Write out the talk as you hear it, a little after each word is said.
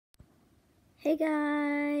Hey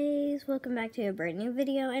guys, welcome back to a brand new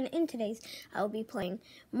video, and in today's I'll be playing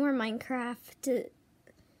more Minecraft.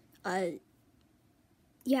 More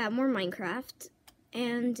Minecraft,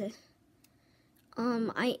 and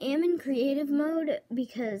I am in creative mode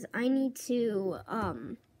because I need to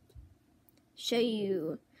show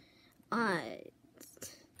you. I'm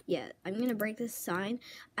gonna break this sign.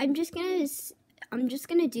 I'm just gonna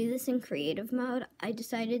do this in creative mode. I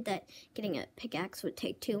decided that getting a pickaxe would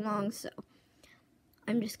take too long, so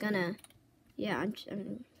I'm just gonna,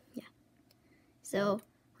 So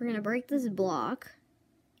we're gonna break this block,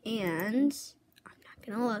 and I'm not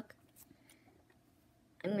gonna look.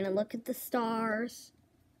 I'm gonna look at the stars.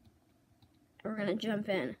 We're gonna jump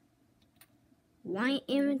in. Why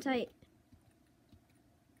am I?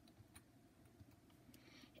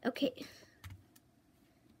 Okay.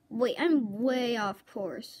 Wait, I'm way off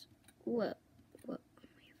course. What? I'm way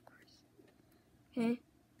off course. Okay.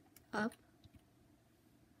 Up.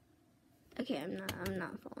 Okay, I'm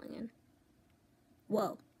not falling in.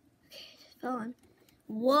 Whoa. Okay, I just fell in.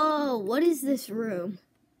 Whoa, what is this room?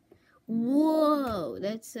 Whoa,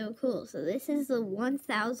 that's so cool. So this is the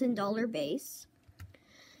 $1,000 base.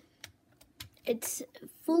 It's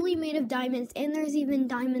fully made of diamonds, and there's even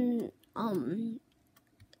diamonds on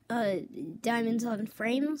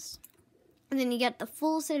frames. And then you get the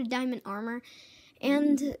full set of diamond armor.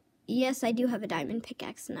 And yes, I do have a diamond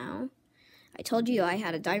pickaxe now. I told you I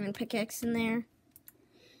had a diamond pickaxe in there.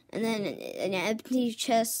 And then an empty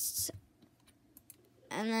chest.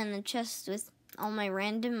 And then a chest with all my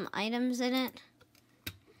random items in it.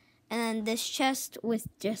 And then this chest with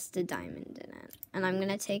just a diamond in it. And I'm going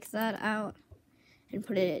to take that out and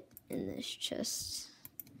put it in this chest.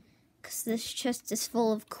 Because this chest is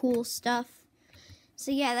full of cool stuff.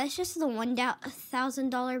 So yeah, that's just the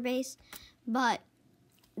 $1,000 base. But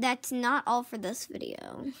that's not all for this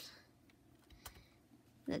video.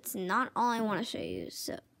 That's not all I want to show you.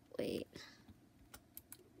 So, wait,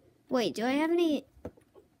 do I have any?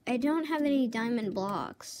 I don't have any diamond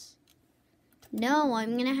blocks. No,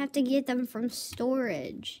 I'm going to have to get them from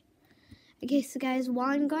storage. Okay, so guys,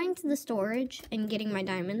 while I'm going to the storage and getting my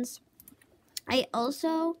diamonds, I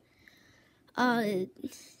also,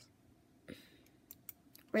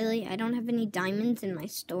 really, I don't have any diamonds in my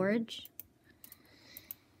storage.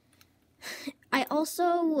 I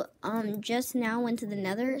also, just now went to the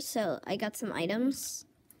nether, so I got some items.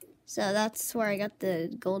 So that's where I got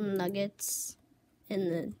the golden nuggets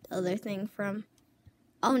and the other thing from.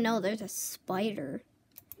 Oh no, there's a spider.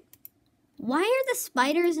 Why are the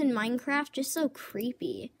spiders in Minecraft just so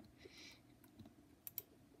creepy?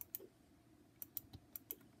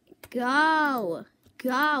 Go!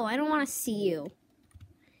 Go! I don't want to see you.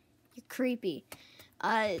 You're creepy.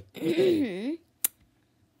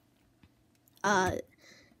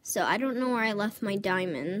 So I don't know where I left my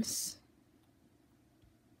diamonds.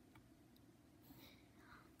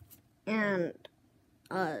 And,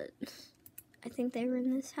 I think they were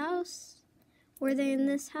in this house. Were they in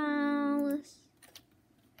this house?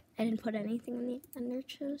 I didn't put anything in the ender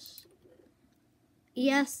chest.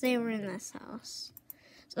 Yes, they were in this house.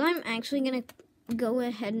 So I'm actually gonna go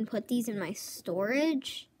ahead and put these in my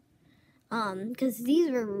storage. Because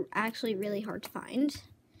these were actually really hard to find.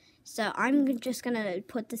 So I'm just gonna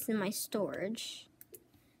put this in my storage.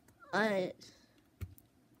 So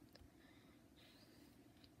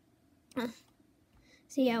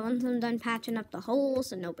yeah, once I'm done patching up the holes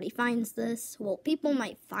so nobody finds this, well, people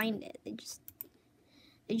might find it.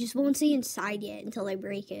 They just won't see inside yet until I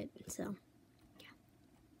break it. So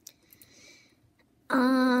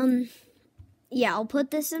yeah, I'll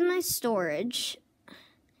put this in my storage,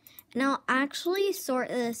 and I'll actually sort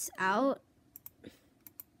this out.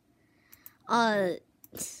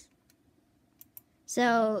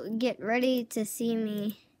 So get ready to see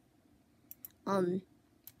me,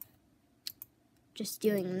 just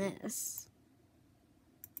doing this.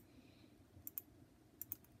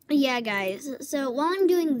 Yeah, guys, so while I'm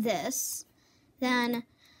doing this, then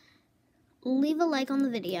leave a like on the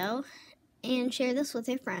video and share this with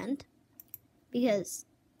your friend, because,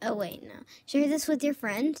 share this with your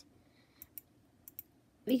friend,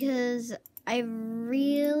 because I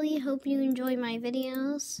really hope you enjoy my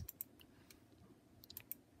videos.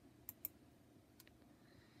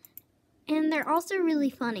 And they're also really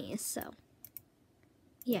funny, so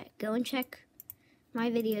yeah, go and check my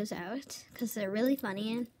videos out, because they're really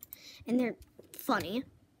funny, and they're funny.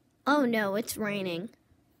 Oh no, it's raining.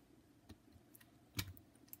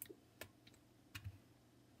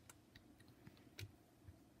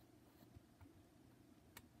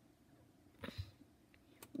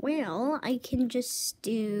 Well, I can just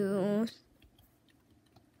do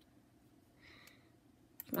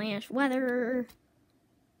Flash weather.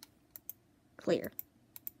 Clear.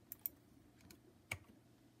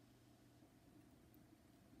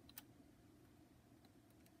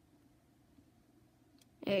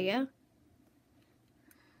 There you go.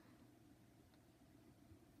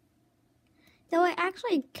 Though I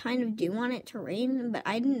actually kind of do want it to rain, but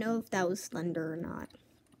I didn't know if that was thunder or not.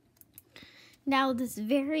 Now, this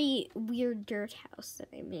very weird dirt house that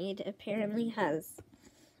I made apparently has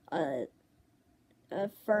a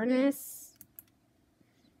furnace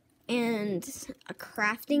and a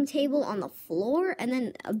crafting table on the floor, and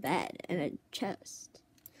then a bed and a chest.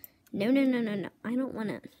 No. I don't want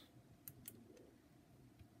to.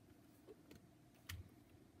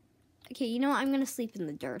 Okay, you know what? I'm going to sleep in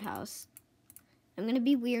the dirt house. I'm going to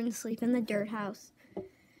be weird and sleep in the dirt house.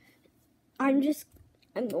 I'm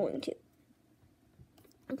going to.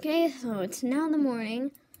 Okay, so it's now the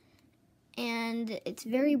morning, and it's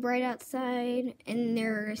very bright outside, and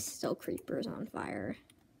there are still creepers on fire.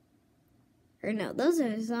 Or no, those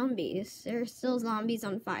are zombies. There are still zombies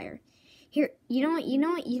on fire. Here, you know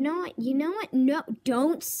what? No,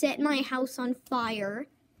 don't set my house on fire.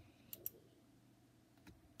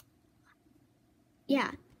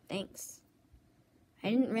 Yeah, thanks. I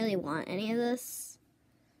didn't really want any of this,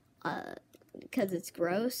 because it's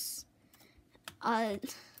gross. So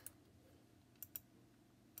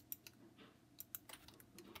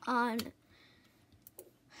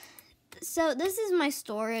this is my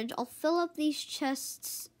storage. I'll fill up these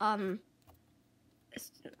chests, with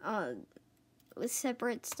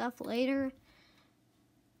separate stuff later.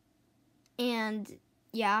 And,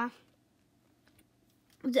 yeah.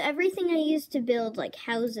 Everything I used to build, like,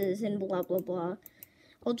 houses and blah, blah, blah,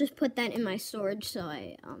 I'll just put that in my storage so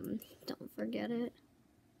I, don't forget it.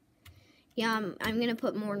 Yeah, I'm gonna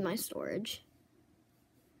put more in my storage.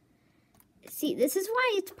 See, this is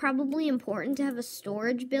why it's probably important to have a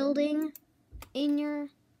storage building in your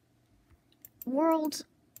world.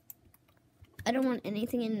 I don't want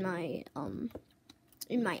anything in my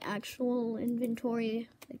actual inventory,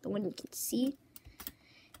 like the one you can see.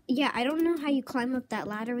 Yeah, I don't know how you climb up that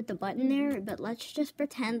ladder with the button there, but let's just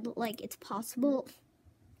pretend like it's possible.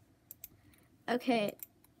 Okay.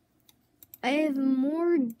 I have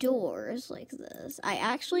more doors like this. I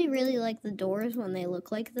actually really like the doors when they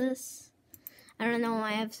look like this. I don't know,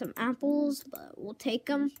 I have some apples, but we'll take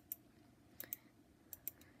them.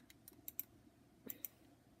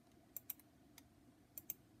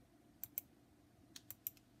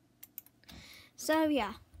 So,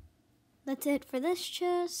 yeah. That's it for this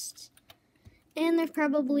chest. And there's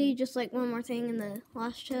probably just like one more thing in the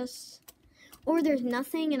last chest. Or there's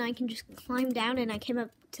nothing and I can just climb down and I came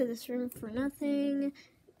up to this room for nothing.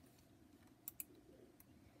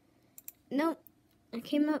 Nope. I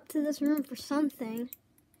came up to this room for something.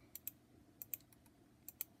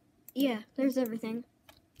 Yeah, there's everything.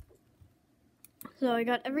 So I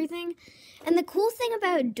got everything. And the cool thing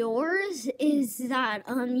about doors is that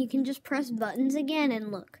you can just press buttons again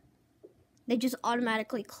and look. They just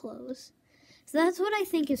automatically close. So that's what I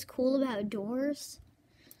think is cool about doors.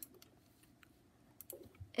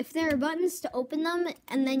 If there are buttons to open them,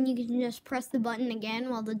 and then you can just press the button again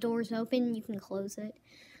while the door's open, you can close it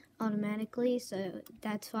automatically. So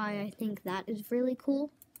that's why I think that is really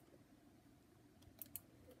cool.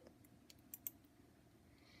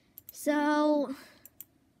 So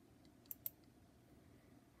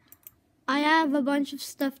I have a bunch of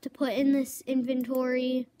stuff to put in this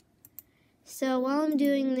inventory. So while I'm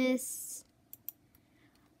doing this,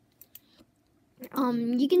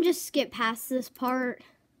 you can just skip past this part,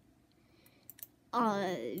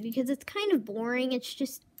 because it's kind of boring. It's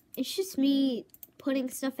just me putting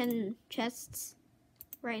stuff in chests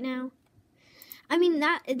right now. I mean,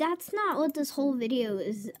 that's not what this whole video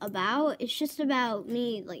is about. It's just about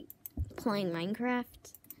me, like, playing Minecraft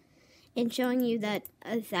and showing you that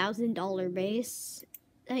 $1,000 base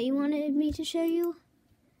that you wanted me to show you.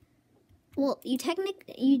 Well, you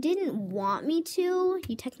didn't want me to.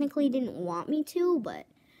 You technically didn't want me to, but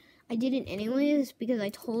I did it anyways because I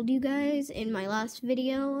told you guys in my last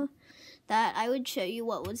video that I would show you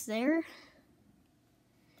what was there.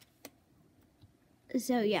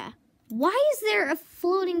 So, yeah. Why is there a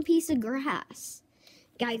floating piece of grass?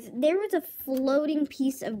 Guys, there was a floating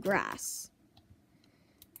piece of grass.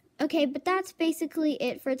 Okay, but that's basically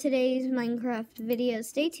it for today's Minecraft video.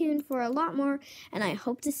 Stay tuned for a lot more, and I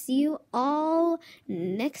hope to see you all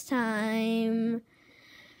next time.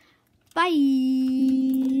 Bye!